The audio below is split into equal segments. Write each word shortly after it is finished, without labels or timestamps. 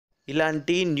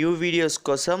ఇలాంటి new videos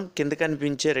కోసం కింద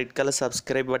కనిపించే రెడ్ కలర్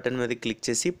సబ్స్క్రైబ్ బటన్ మీద క్లిక్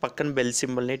చేసి పక్కన బెల్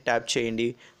సింబల్ని ట్యాప్ చేయండి.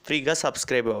 ఫ్రీగా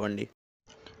సబ్స్క్రైబ్ అవ్వండి.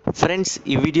 ఫ్రెండ్స్,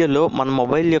 ఈ వీడియోలో మన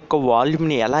మొబైల్ యొక్క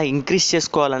వాల్యూమ్ని ఎలా ఇంక్రీజ్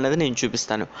చేసుకోవాలనేది నేను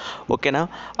చూపిస్తాను. ఓకేనా?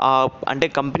 అంటే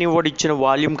కంపెనీ వాడు ఇచ్చిన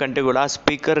వాల్యూమ్ కంటే కూడా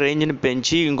స్పీకర్ రేంజ్ని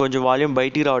పెంచి ఇంకొంచెం వాల్యూమ్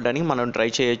బయటికి రావడానికి మనం ట్రై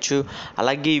చేయొచ్చు.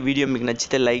 అలాగే ఈ వీడియో మీకు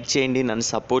నచ్చితే లైక్ చేయండి, నన్ను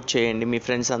సపోర్ట్ చేయండి, మీ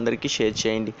ఫ్రెండ్స్ అందరికీ షేర్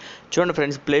చేయండి. చూడండి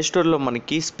ఫ్రెండ్స్, ప్లేస్టోర్లో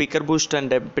మనకి స్పీకర్ బూస్ట్ అని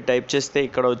టైప్ చేస్తే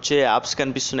ఇక్కడ వచ్చే యాప్స్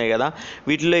కనిపిస్తున్నాయి కదా,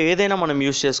 వీటిలో ఏదైనా మనం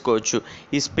యూస్ చేసుకోవచ్చు.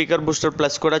 ఈ స్పీకర్ బూస్టర్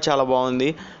ప్లస్ కూడా చాలా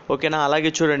బాగుంది. ఓకేనా? అలాగే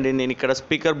చూడండి, నేను ఇక్కడ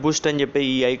స్పీకర్ బూస్ట్ అని చెప్పి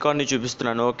ఈ ఐకాన్ని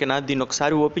చూపిస్తున్నాను. ఓకేనా? దీన్ని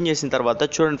ఒకసారి ఓపెన్ చేసిన తర్వాత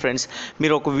చూడండి ఫ్రెండ్స్,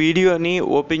 మీరు ఒక వీడియోని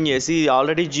ఓపెన్ చేసి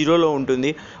ఆల్రెడీ జీరోలో ఉంటుంది.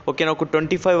 ఓకేనా? ఒక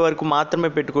 25 వరకు మాత్రమే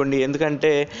పెట్టుకోండి.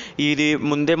 ఎందుకంటే ఇది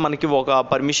ముందే మనకి ఒక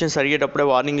పర్మిషన్స్ అడిగేటప్పుడే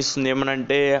వార్నింగ్ ఇస్తుంది,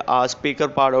 ఏమనంటే ఆ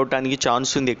స్పీకర్ పాడవటానికి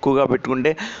ఛాన్స్ ఉంది ఎక్కువగా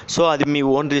పెట్టుకుంటే. సో అది మీ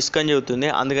ఓన్ రిస్క్ అని చెబుతుంది.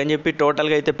 అందుకని చెప్పి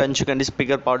టోటల్గా అయితే పెంచకండి,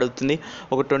 స్పీకర్ పాడవుతుంది.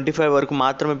 ఒక 25 వరకు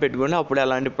మాత్రమే పెట్టుకోండి, అప్పుడు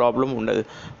అలాంటి ప్రాబ్లం ఉండదు.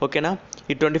 ఓకేనా?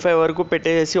 ఈ 25 వరకు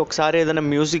పెట్టేసి ఒకసారి ఏదైనా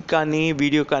మ్యూజిక్ కానీ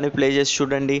వీడియో కానీ ప్లే చేసి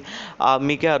చూడండి,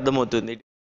 మీకే అర్థమవుతుంది.